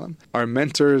curriculum. Our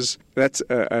mentors, that's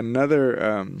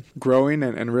another growing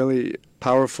and really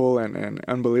powerful and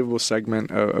unbelievable segment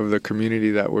of the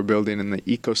community that we're building and the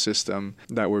ecosystem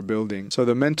that we're building. So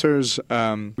the mentors,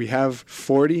 we have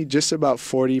 40, just about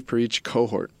 40 per each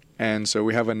cohort. And so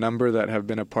we have a number that have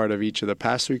been a part of each of the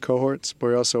past 3 cohorts, but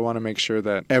we also want to make sure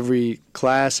that every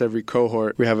class, every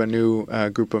cohort, we have a new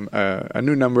a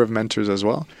new number of mentors as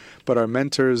well. But our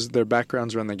mentors, their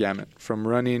backgrounds run the gamut, from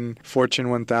running Fortune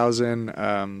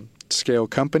 1000 scale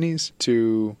companies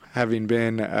to having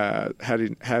been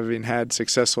having had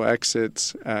successful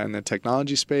exits in the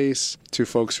technology space, to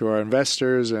folks who are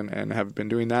investors and have been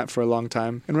doing that for a long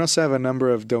time. And we also have a number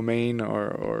of domain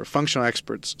or functional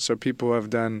experts. So people who have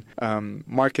done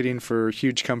marketing for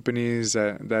huge companies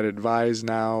that advise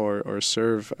now or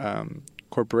serve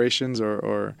corporations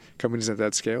or companies at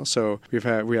that scale. So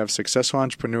we have successful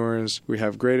entrepreneurs, we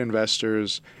have great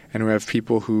investors, and we have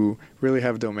people who really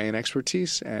have domain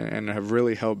expertise and have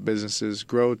really helped businesses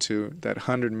grow to that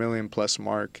 100 million plus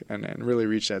mark and really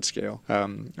reach that scale.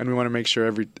 And we want to make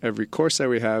sure every course that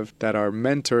we have, that our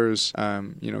mentors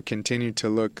continue to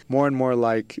look more and more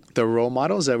like the role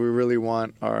models that we really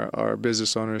want our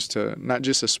business owners to not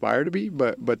just aspire to be,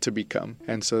 but to become.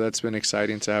 And so that's been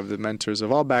exciting to have the mentors of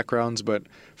all backgrounds, but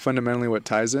fundamentally what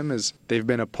ties them is they've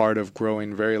been a part of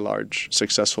growing very large,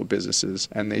 successful businesses,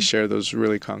 and they share those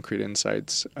really concrete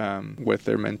insights with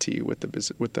their mentee, with the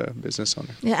business owner.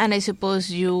 Yeah, and I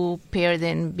suppose you pair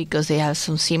them because they have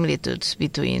some similitudes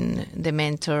between the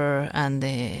mentor and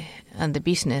the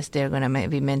business they're going to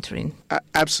be mentoring.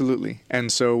 Absolutely.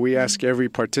 And so we ask every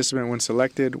participant when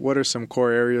selected, what are some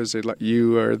core areas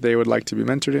they would like to be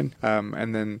mentored in?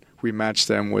 And then we match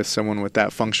them with someone with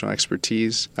that functional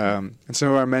expertise. And some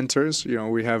of our mentors,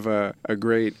 we have a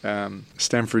great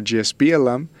Stanford GSB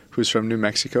alum who's from New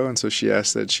Mexico, and so she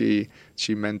asked that she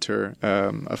mentor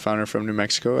a founder from New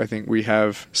Mexico. I think we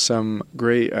have some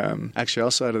great, actually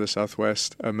also out of the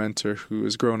Southwest, a mentor who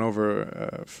has grown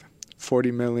over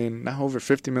 $40 million, now over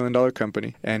 $50 million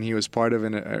company, and he was part of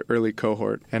an early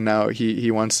cohort, and now he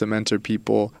wants to mentor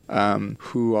people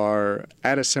who are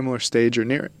at a similar stage or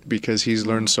near it, because he's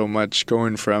learned so much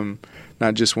going from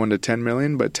not just 1 to 10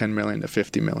 million, but 10 million to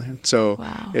 50 million. So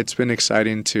It's been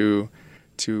exciting to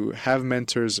have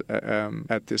mentors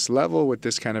at this level with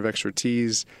this kind of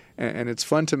expertise, and it's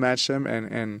fun to match them.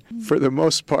 And for the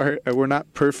most part, we're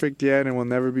not perfect yet, and we'll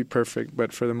never be perfect.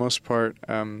 But for the most part,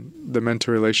 the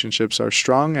mentor relationships are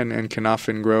strong and can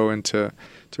often grow into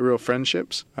real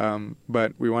friendships.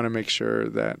 But we want to make sure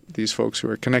that these folks who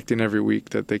are connecting every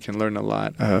week, that they can learn a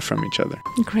lot from each other.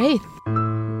 Great.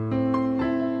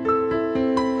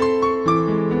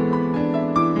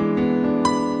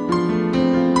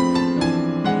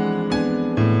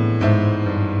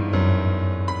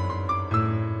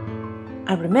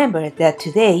 And remember that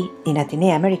today in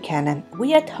Atenea Americana,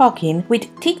 we are talking with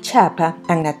Tic Chapa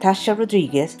and Natasha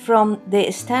Rodriguez from the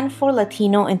Stanford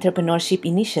Latino Entrepreneurship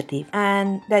Initiative,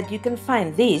 and that you can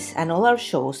find this and all our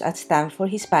shows at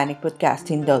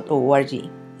stanfordhispanicpodcasting.org.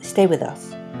 Stay with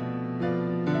us.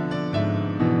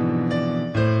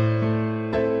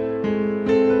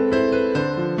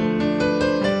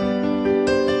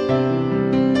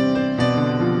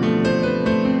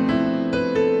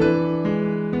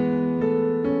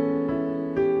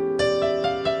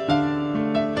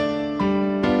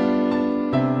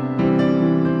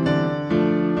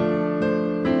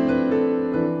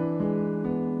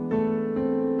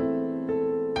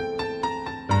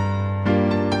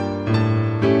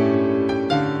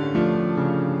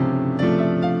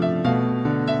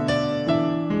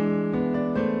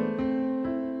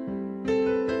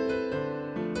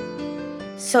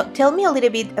 So tell me a little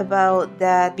bit about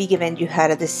that big event you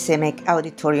had at the CEMEC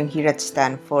auditorium here at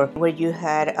Stanford, where you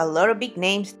had a lot of big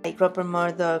names like Robert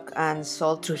Murdoch and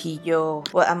Sol Trujillo,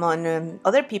 among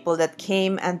other people that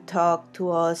came and talked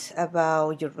to us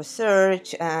about your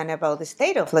research and about the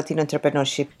state of Latino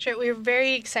entrepreneurship. Sure, we were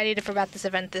very excited about this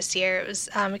event this year. It was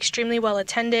extremely well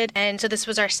attended, and so this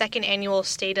was our second annual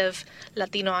State of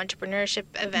Latino Entrepreneurship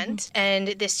event. And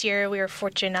this year we were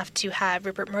fortunate enough to have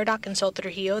Robert Murdoch and Sol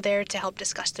Trujillo there to help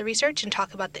discuss the research and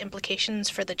talk about the implications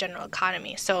for the general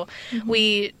economy. So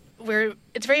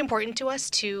it's very important to us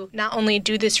to not only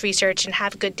do this research and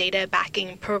have good data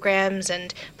backing programs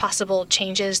and possible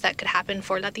changes that could happen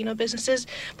for Latino businesses,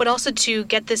 but also to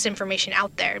get this information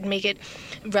out there and make it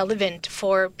relevant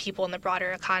for people in the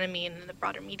broader economy and in the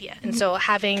broader media. And so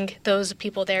having those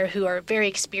people there who are very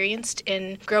experienced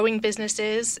in growing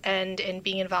businesses and in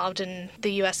being involved in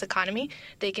the U.S. economy,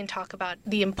 they can talk about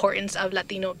the importance of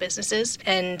Latino businesses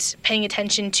and paying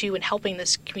attention to and helping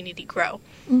this community grow.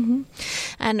 Mm-hmm.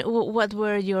 And what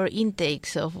were your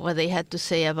intakes of what they had to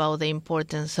say about the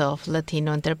importance of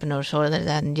Latino entrepreneurs, other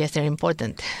than yes, they're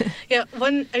important? Yeah,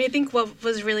 I think what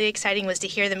was really exciting was to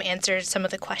hear them answer some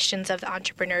of the questions of the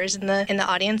entrepreneurs in the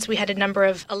audience. We had a number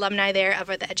of alumni there of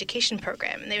the education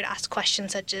program, and they would ask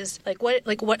questions such as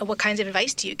what kinds of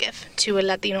advice do you give to a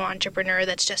Latino entrepreneur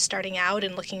that's just starting out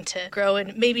and looking to grow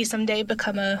and maybe someday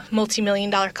become a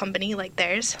multi-million-dollar company like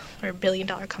theirs or a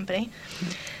billion-dollar company.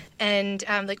 And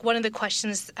one of the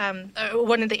questions,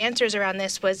 one of the answers around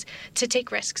this was to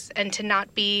take risks and to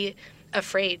not be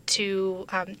afraid to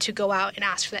go out and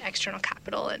ask for the external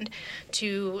capital and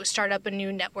to start up a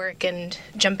new network and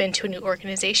jump into a new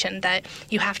organization, that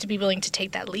you have to be willing to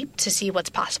take that leap to see what's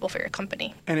possible for your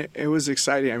company. And it was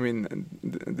exciting. I mean,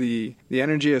 the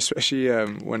energy, especially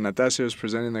when Natasha was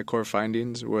presenting the core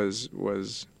findings,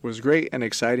 was great and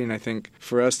exciting, I think,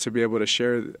 for us to be able to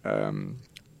share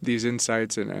these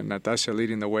insights, and Natasha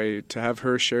leading the way, to have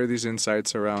her share these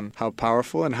insights around how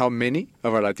powerful and how many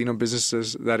of our Latino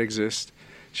businesses that exist.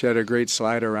 She had a great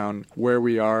slide around where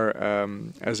we are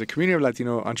as a community of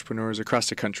Latino entrepreneurs across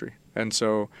the country. And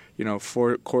so,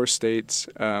 4 core states,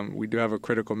 we do have a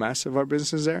critical mass of our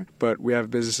businesses there, but we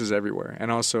have businesses everywhere. And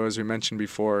also, as we mentioned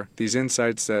before, these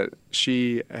insights that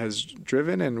she has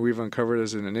driven and we've uncovered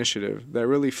as an initiative that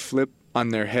really flip on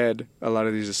their head a lot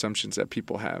of these assumptions that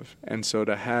people have. And so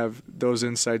to have those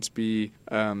insights be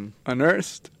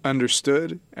unearthed,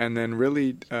 understood, and then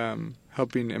really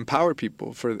helping empower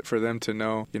people for them to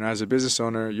know, as a business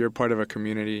owner, you're part of a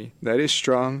community that is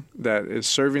strong, that is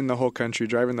serving the whole country,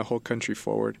 driving the whole country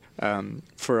forward.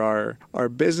 For our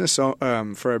business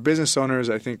owners,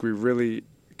 I think we really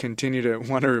continue to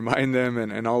want to remind them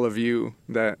and all of you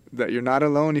that you're not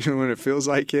alone, even when it feels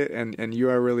like it, and you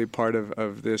are really part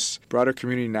of this broader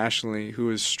community nationally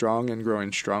who is strong and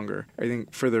growing stronger. I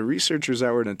think for the researchers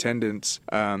that were in attendance,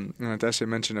 Natasha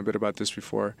mentioned a bit about this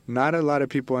before, not a lot of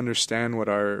people understand what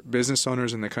our business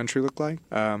owners in the country look like,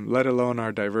 let alone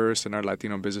our diverse and our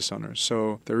Latino business owners.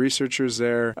 So the researchers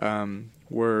there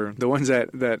were the ones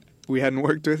that we hadn't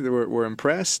worked with, were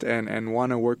impressed and want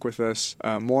to work with us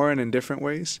more and in different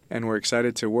ways. And we're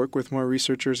excited to work with more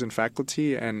researchers and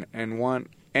faculty and want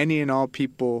any and all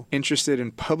people interested in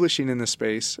publishing in the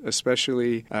space,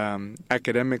 especially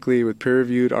academically with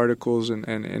peer-reviewed articles and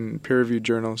in peer-reviewed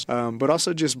journals, but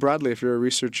also just broadly, if you're a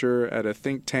researcher at a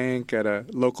think tank, at a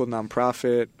local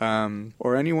nonprofit,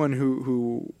 or anyone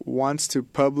who wants to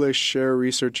publish, share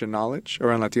research and knowledge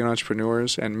around Latino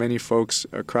entrepreneurs, and many folks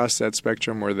across that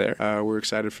spectrum were there. We're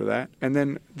excited for that. And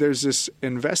then there's this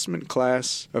investment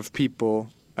class of people.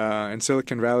 In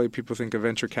Silicon Valley, people think of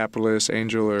venture capitalists,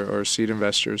 angel or seed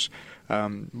investors,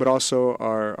 but also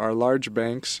our large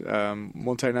banks,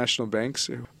 multinational banks,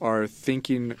 are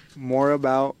thinking more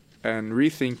about and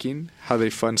rethinking how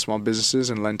they fund small businesses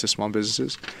and lend to small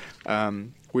businesses.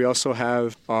 We also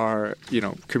have our,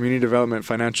 community development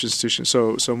financial institutions,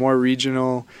 so more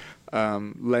regional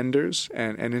lenders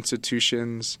and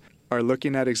institutions are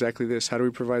looking at exactly this. How do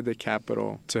we provide the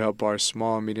capital to help our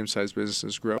small and medium-sized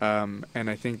businesses grow? And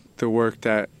I think the work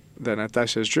that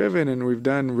Natasha has driven and we've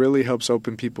done really helps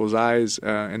open people's eyes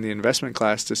in the investment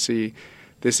class to see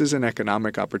this is an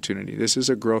economic opportunity. This is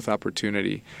a growth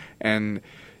opportunity. And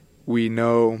we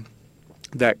know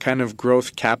that kind of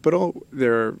growth capital,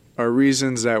 there are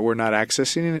reasons that we're not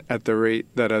accessing it at the rate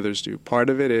that others do. Part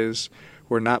of it is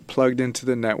we're not plugged into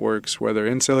the networks, whether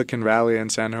in Silicon Valley and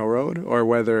Sand Hill Road, or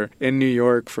whether in New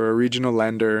York for a regional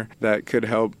lender that could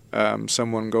help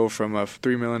someone go from a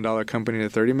 $3 million company to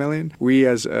 $30 million. We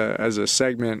as a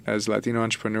segment, as Latino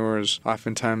entrepreneurs,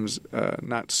 oftentimes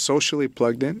not socially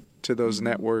plugged in to those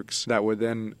networks that would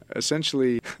then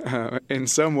essentially, in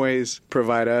some ways,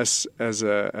 provide us as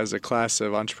a class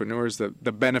of entrepreneurs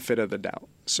the benefit of the doubt.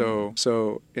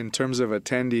 So in terms of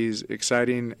attendees,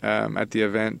 exciting at the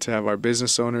event to have our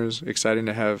business owners, exciting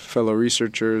to have fellow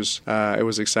researchers. It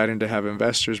was exciting to have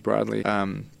investors broadly,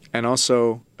 and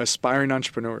also aspiring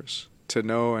entrepreneurs to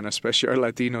know, and especially our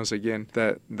Latinos, again,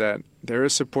 that there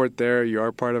is support there. You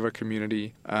are part of a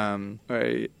community.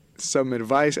 Some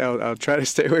advice, I'll try to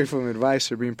stay away from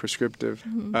advice or being prescriptive,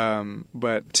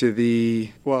 but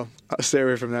I'll stay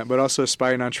away from that, but also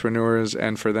aspiring entrepreneurs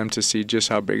and for them to see just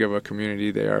how big of a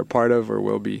community they are a part of or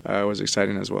will be was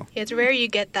exciting as well. It's rare you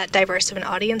get that diverse of an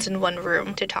audience in one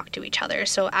room to talk to each other.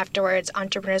 So afterwards,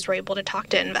 entrepreneurs were able to talk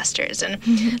to investors, and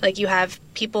you have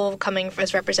people coming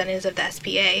as representatives of the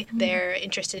SBA. They're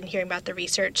interested in hearing about the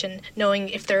research and knowing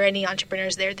if there are any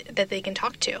entrepreneurs there that they can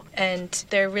talk to. And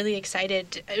they're really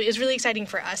excited. It was really exciting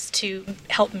for us to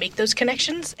help make those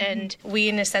connections, and we,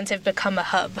 in a sense, have become a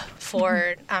hub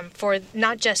for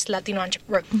not just Latino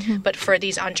entrepreneurs, but for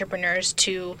these entrepreneurs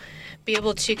to be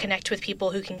able to connect with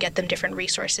people who can get them different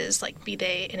resources, like be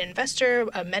they an investor,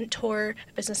 a mentor,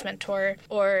 a business mentor,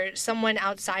 or someone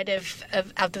outside of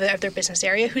their business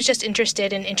area who's just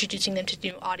interested in introducing them to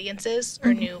new audiences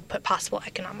or new possible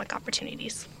economic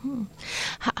opportunities.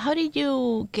 How did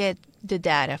you get the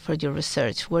data for your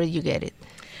research? Where did you get it?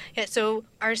 Yeah, so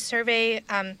our survey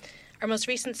our most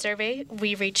recent survey,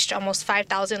 we reached almost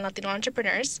 5,000 Latino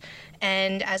entrepreneurs.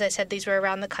 And as I said, these were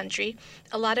around the country.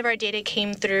 A lot of our data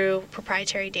came through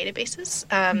proprietary databases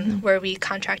where we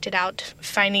contracted out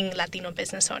finding Latino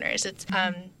business owners. It's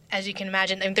as you can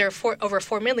imagine, there are over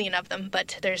 4 million of them,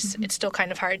 but it's still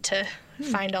kind of hard to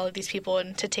find all of these people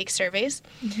and to take surveys.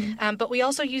 But we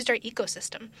also used our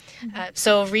ecosystem.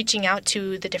 So reaching out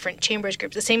to the different chambers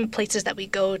groups, the same places that we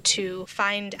go to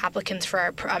find applicants for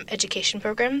our education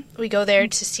program, we go there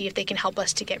to see if they can help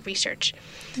us to get research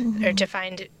or to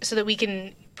find so that we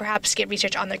can perhaps get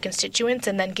research on their constituents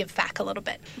and then give back a little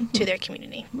bit to their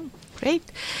community. Great.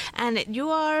 And you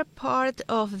are part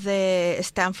of the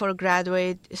Stanford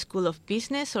Graduate School of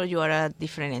Business, or you are a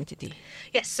different entity?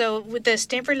 Yes. So with the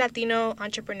Stanford Latino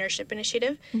Entrepreneurship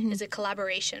Initiative is a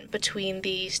collaboration between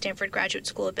the Stanford Graduate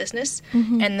School of Business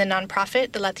and the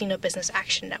nonprofit, the Latino Business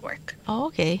Action Network. Oh,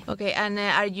 okay. Okay. And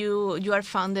you are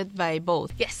funded by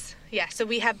both? Yes. Yeah, so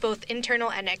we have both internal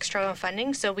and external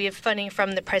funding. So we have funding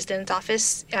from the president's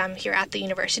office here at the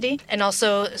university, and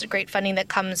also there's great funding that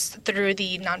comes through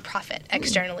the nonprofit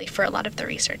externally for a lot of the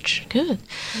research. Good.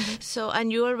 So,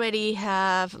 and you already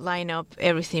have lined up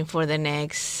everything for the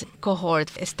next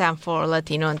cohort, Stanford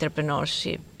Latino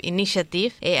Entrepreneurship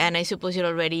Initiative, and I suppose you're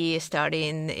already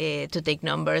starting to take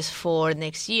numbers for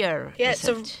next year. Yeah,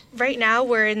 so right now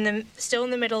we're still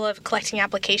in the middle of collecting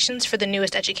applications for the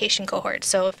newest education cohort.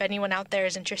 So if anyone out there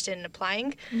is interested in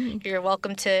applying, you're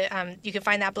welcome to, you can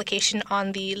find the application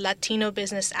on the Latino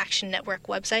Business Action Network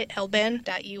website,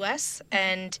 lban.us,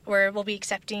 and we'll be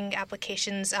accepting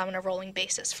applications on a rolling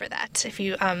basis for that. If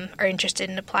you are interested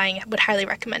in applying, I would highly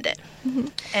recommend it.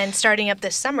 And starting up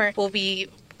this summer, we'll be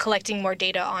collecting more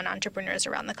data on entrepreneurs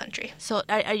around the country. So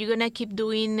are you going to keep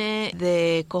doing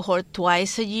the cohort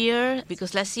twice a year?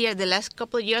 Because the last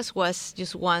couple of years was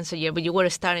just once a year, but you were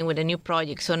starting with a new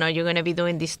project. So now you're going to be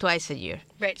doing this twice a year.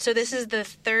 Right. So this is the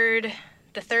third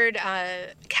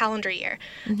calendar year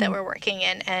that we're working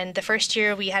in. And the first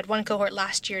year we had one cohort,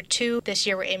 last year 2. This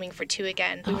year we're aiming for 2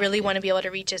 again. We really want to be able to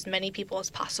reach as many people as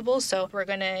possible. So we're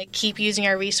going to keep using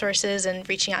our resources and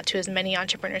reaching out to as many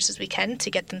entrepreneurs as we can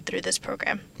to get them through this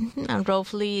program. And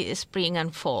roughly spring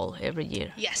and fall every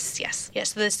year. Yes.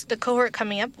 So the cohort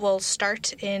coming up will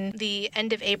start in the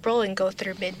end of April and go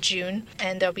through mid-June.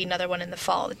 And there'll be another one in the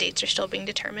fall. The dates are still being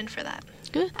determined for that.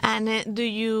 Good. And do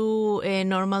you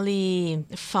normally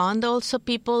fund also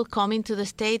people coming to the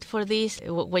state for this?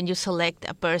 When you select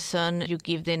a person, you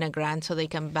give them a grant so they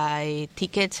can buy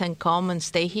tickets and come and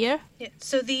stay here? Yeah.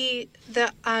 So the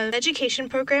education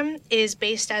program is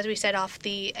based, as we said, off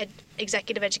the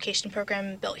executive education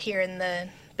program built here in the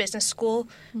business school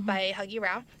by Huggy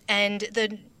Rao. And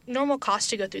the normal cost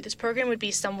to go through this program would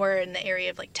be somewhere in the area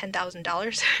of like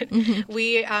 $10,000.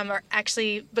 We are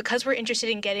actually, because we're interested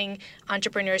in getting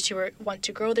entrepreneurs who want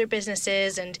to grow their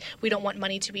businesses and we don't want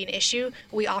money to be an issue,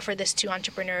 we offer this to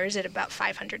entrepreneurs at about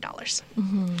 $500.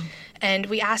 And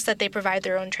we ask that they provide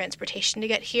their own transportation to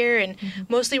get here. And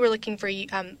mostly we're looking for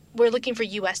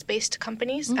U.S.-based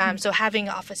companies. So having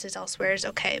offices elsewhere is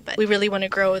okay. But we really want to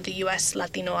grow the U.S.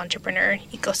 Latino entrepreneur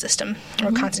ecosystem.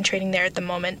 We're concentrating there at the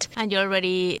moment. And you're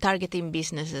already targeting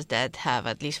businesses that have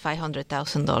at least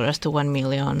 $500,000 to $1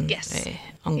 million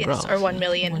on growth. Or $1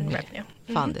 million in revenue.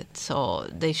 Funded. So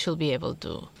they should be able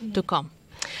to come.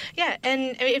 Yeah,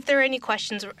 and if there are any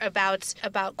questions about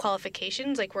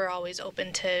qualifications, like we're always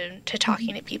open to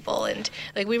talking to people, and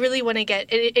like we really want to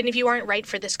get. And if you aren't right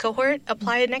for this cohort,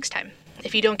 apply next time.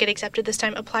 If you don't get accepted this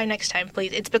time, apply next time,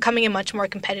 please. It's becoming a much more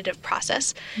competitive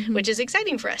process, which is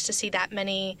exciting for us to see that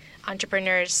many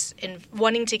entrepreneurs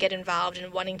wanting to get involved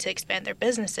and wanting to expand their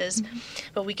businesses.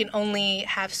 But we can only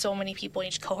have so many people in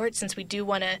each cohort, since we do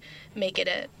want to make it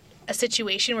a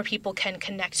situation where people can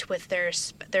connect with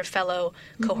their fellow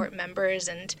cohort members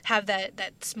and have that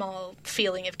small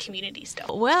feeling of community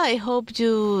still. Well, I hope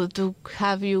to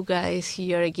have you guys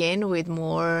here again with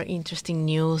more interesting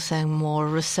news and more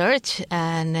research,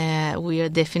 and we are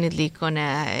definitely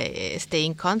gonna stay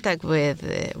in contact with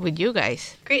you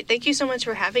guys. Great, thank you so much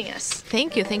for having us.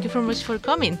 Thank you very much for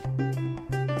coming.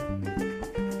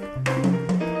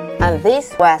 And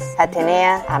this was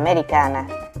Atenea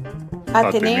Americana.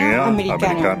 Atenea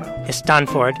Americana.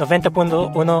 Stanford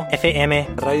 90.1 FM.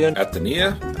 Radio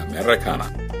Atenea Americana.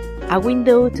 A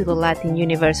window to the Latin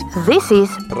universe. This is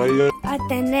Radio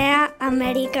Atenea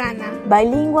Americana.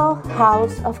 Bilingual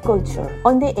House of Culture,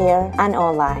 on the air and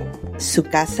online. Su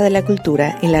casa de la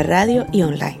cultura en la radio y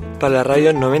online. Para la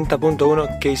radio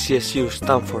 90.1 KCSU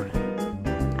Stanford.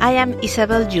 I am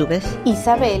Isabel Jubes.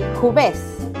 Isabel Jubes.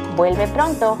 Vuelve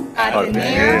pronto.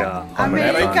 Atenea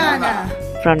Americana.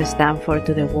 From Stanford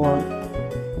to the world.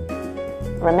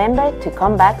 Remember to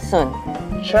come back soon.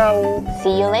 Ciao.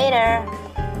 See you later.